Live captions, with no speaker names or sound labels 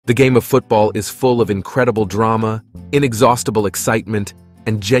The game of football is full of incredible drama, inexhaustible excitement,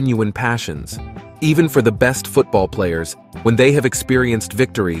 and genuine passions. Even for the best football players, when they have experienced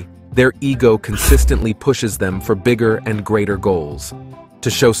victory, their ego consistently pushes them for bigger and greater goals. To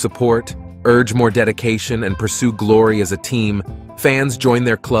show support, urge more dedication, and pursue glory as a team, fans join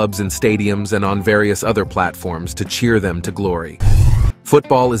their clubs in stadiums and on various other platforms to cheer them to glory.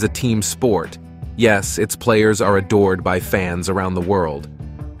 Football is a team sport. Yes, its players are adored by fans around the world.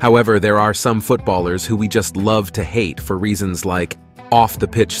 However, there are some footballers who we just love to hate for reasons like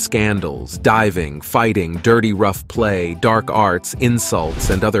off-the-pitch scandals, diving, fighting, dirty rough play, dark arts, insults,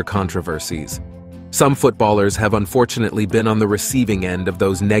 and other controversies. Some footballers have unfortunately been on the receiving end of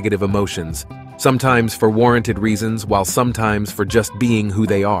those negative emotions, sometimes for warranted reasons, while sometimes for just being who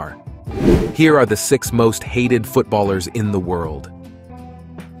they are. Here are the 6 most hated footballers in the world.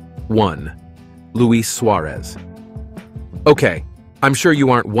 1. Luis Suarez. Okay, I'm sure you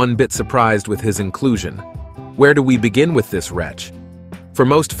aren't one bit surprised with his inclusion. Where do we begin with this wretch? For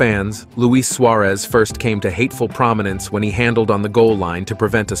most fans, Luis Suarez first came to hateful prominence when he handled on the goal line to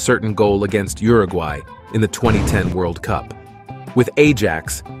prevent a certain goal against Uruguay in the 2010 World Cup. With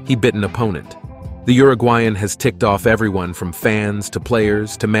Ajax, he bit an opponent. The Uruguayan has ticked off everyone from fans to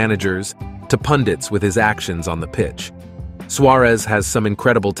players to managers to pundits with his actions on the pitch. Suarez has some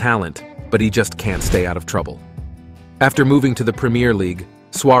incredible talent, but he just can't stay out of trouble. After moving to the Premier League,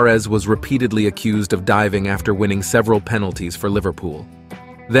 Suarez was repeatedly accused of diving after winning several penalties for Liverpool.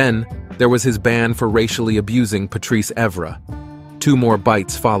 Then, there was his ban for racially abusing Patrice Evra. 2 more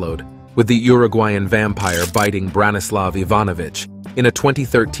bites followed, with the Uruguayan vampire biting Branislav Ivanovic in a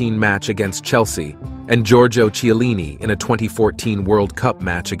 2013 match against Chelsea and Giorgio Chiellini in a 2014 World Cup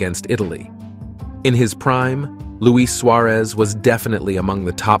match against Italy. In his prime, Luis Suarez was definitely among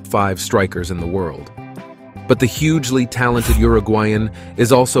the top 5 strikers in the world. But the hugely talented Uruguayan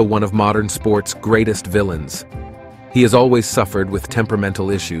is also one of modern sport's greatest villains. He has always suffered with temperamental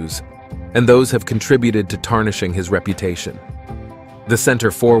issues, and those have contributed to tarnishing his reputation. The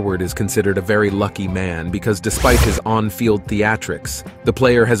center forward is considered a very lucky man because despite his on-field theatrics, the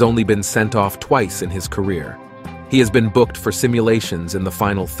player has only been sent off twice in his career. He has been booked for simulations in the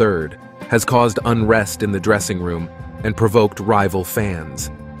final third, has caused unrest in the dressing room, and provoked rival fans.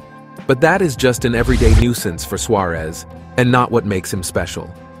 But that is just an everyday nuisance for Suarez, and not what makes him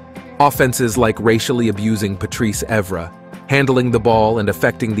special. Offenses like racially abusing Patrice Evra, handling the ball and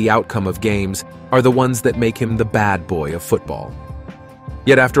affecting the outcome of games are the ones that make him the bad boy of football.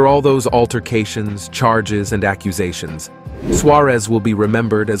 Yet after all those altercations, charges, and accusations, Suarez will be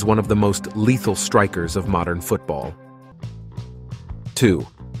remembered as one of the most lethal strikers of modern football. 2.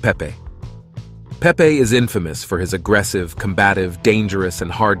 Pepe. Pepe is infamous for his aggressive, combative, dangerous,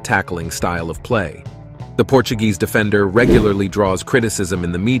 and hard-tackling style of play. The Portuguese defender regularly draws criticism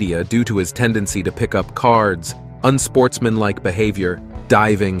in the media due to his tendency to pick up cards, unsportsmanlike behavior,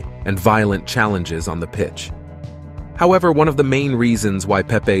 diving, and violent challenges on the pitch. However, one of the main reasons why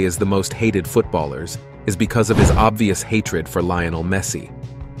Pepe is the most hated footballers is because of his obvious hatred for Lionel Messi.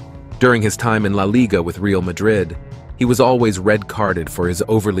 During his time in La Liga with Real Madrid, he was always red-carded for his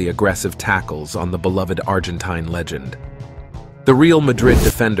overly aggressive tackles on the beloved Argentine legend. The Real Madrid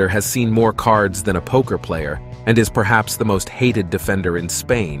defender has seen more cards than a poker player and is perhaps the most hated defender in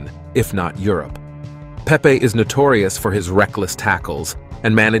Spain, if not Europe. Pepe is notorious for his reckless tackles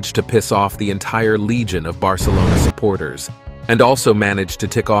and managed to piss off the entire legion of Barcelona supporters, and also managed to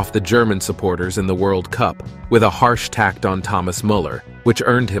tick off the German supporters in the World Cup with a harsh tacked on Thomas Müller, which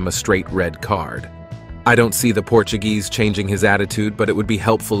earned him a straight red card. I don't see the Portuguese changing his attitude, but it would be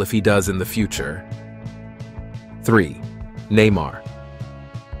helpful if he does in the future. 3. Neymar.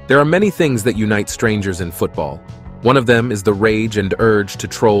 There are many things that unite strangers in football. One of them is the rage and urge to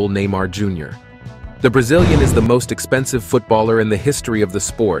troll Neymar Jr. The Brazilian is the most expensive footballer in the history of the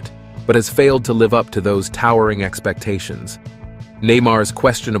sport, but has failed to live up to those towering expectations. Neymar's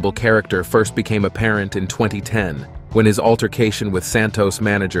questionable character first became apparent in 2010, when his altercation with Santos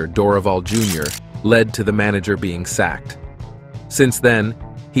manager Dorival Jr. led to the manager being sacked. Since then,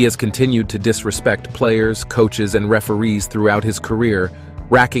 he has continued to disrespect players, coaches, and referees throughout his career,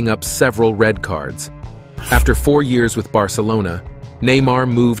 racking up several red cards. After 4 years with Barcelona,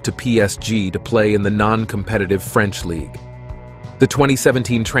 Neymar moved to PSG to play in the non-competitive French league. The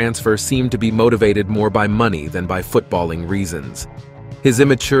 2017 transfer seemed to be motivated more by money than by footballing reasons. His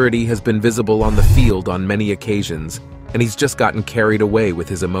immaturity has been visible on the field on many occasions, and he's just gotten carried away with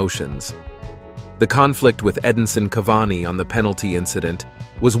his emotions. The conflict with Edinson Cavani on the penalty incident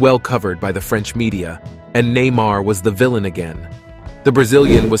was well covered by the French media, and Neymar was the villain again. The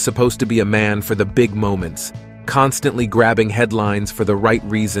Brazilian was supposed to be a man for the big moments, constantly grabbing headlines for the right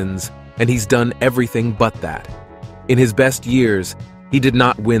reasons, and he's done everything but that. In his best years, he did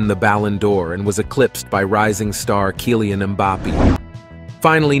not win the Ballon d'Or and was eclipsed by rising star Kylian Mbappe.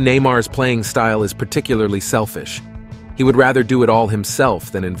 Finally, Neymar's playing style is particularly selfish. He would rather do it all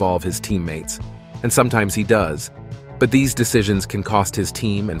himself than involve his teammates, and sometimes he does, but these decisions can cost his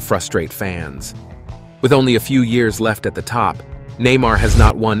team and frustrate fans. With only a few years left at the top, Neymar has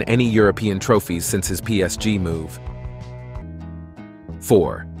not won any European trophies since his PSG move.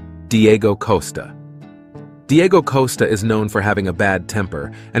 4. Diego Costa. Diego Costa is known for having a bad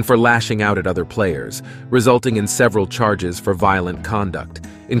temper and for lashing out at other players, resulting in several charges for violent conduct,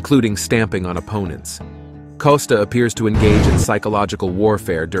 including stamping on opponents. Costa appears to engage in psychological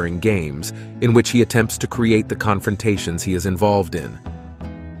warfare during games, in which he attempts to create the confrontations he is involved in.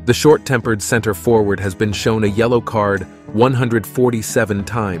 The short-tempered center forward has been shown a yellow card 147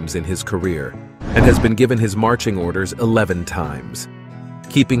 times in his career, and has been given his marching orders 11 times.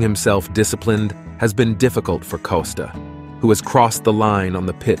 Keeping himself disciplined has been difficult for Costa, who has crossed the line on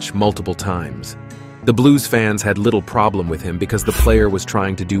the pitch multiple times. The Blues fans had little problem with him because the player was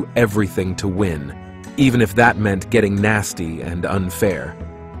trying to do everything to win, even if that meant getting nasty and unfair.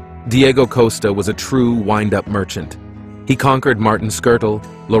 Diego Costa was a true wind-up merchant. He conquered Martin Skrtel,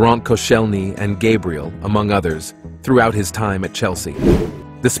 Laurent Koscielny, and Gabriel, among others, throughout his time at Chelsea.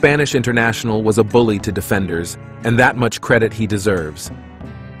 The Spanish international was a bully to defenders, and that much credit he deserves.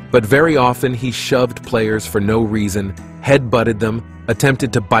 But very often he shoved players for no reason, head-butted them,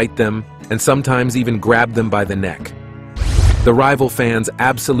 attempted to bite them, and sometimes even grabbed them by the neck. The rival fans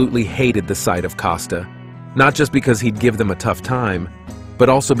absolutely hated the sight of Costa, not just because he'd give them a tough time, but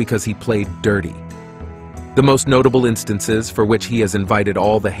also because he played dirty. The most notable instances for which he has invited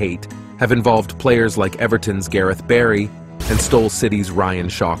all the hate have involved players like Everton's Gareth Barry and Stoke City's Ryan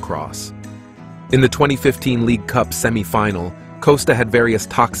Shawcross. In the 2015 League Cup semi-final, Costa had various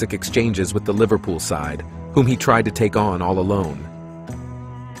toxic exchanges with the Liverpool side, whom he tried to take on all alone.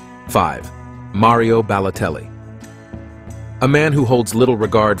 5. Mario Balotelli. A man who holds little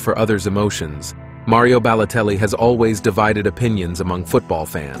regard for others' emotions, Mario Balotelli has always divided opinions among football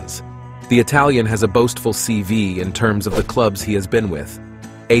fans. The Italian has a boastful CV in terms of the clubs he has been with.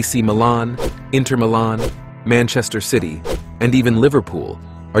 AC Milan, Inter Milan, Manchester City, and even Liverpool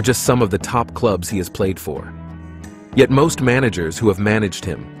are just some of the top clubs he has played for. Yet most managers who have managed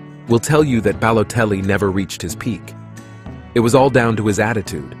him will tell you that Balotelli never reached his peak. It was all down to his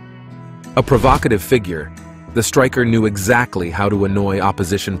attitude. A provocative figure, the striker knew exactly how to annoy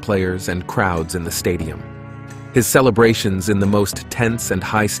opposition players and crowds in the stadium. His celebrations in the most tense and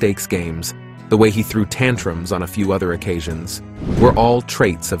high-stakes games, the way he threw tantrums on a few other occasions, were all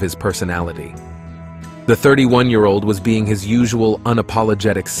traits of his personality. The 31-year-old was being his usual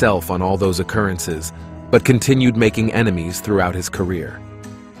unapologetic self on all those occurrences, but continued making enemies throughout his career.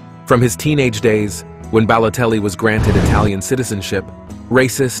 From his teenage days, when Balotelli was granted Italian citizenship,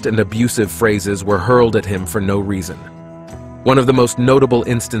 racist and abusive phrases were hurled at him for no reason. One of the most notable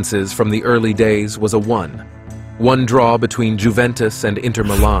instances from the early days was a 1-1 draw between Juventus and Inter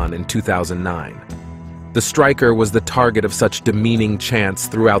Milan in 2009. The striker was the target of such demeaning chants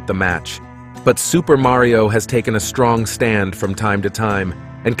throughout the match, but Super Mario has taken a strong stand from time to time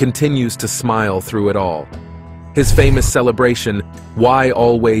and continues to smile through it all. His famous celebration, "Why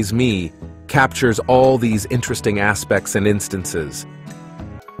Always Me?" captures all these interesting aspects and instances.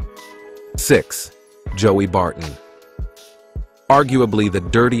 6. Joey Barton. Arguably the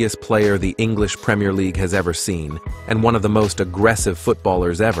dirtiest player the English Premier League has ever seen, and one of the most aggressive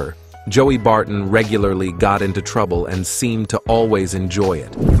footballers ever, Joey Barton regularly got into trouble and seemed to always enjoy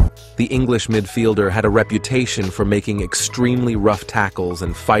it. The English midfielder had a reputation for making extremely rough tackles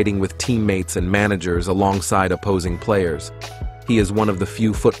and fighting with teammates and managers alongside opposing players. He is one of the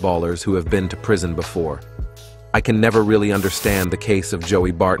few footballers who have been to prison before. I can never really understand the case of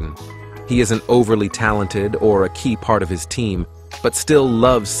Joey Barton. He isn't overly talented or a key part of his team, but still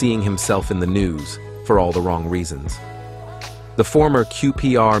loves seeing himself in the news for all the wrong reasons. The former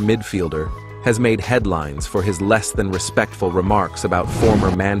QPR midfielder has made headlines for his less than respectful remarks about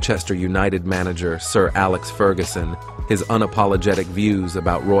former Manchester United manager Sir Alex Ferguson, his unapologetic views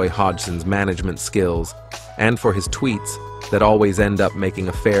about Roy Hodgson's management skills, and for his tweets that always end up making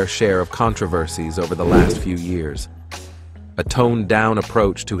a fair share of controversies over the last few years. A toned-down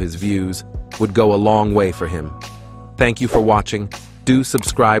approach to his views would go a long way for him. Thank you for watching. Do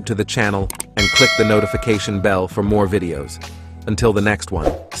subscribe to the channel and click the notification bell for more videos. Until the next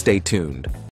one, stay tuned.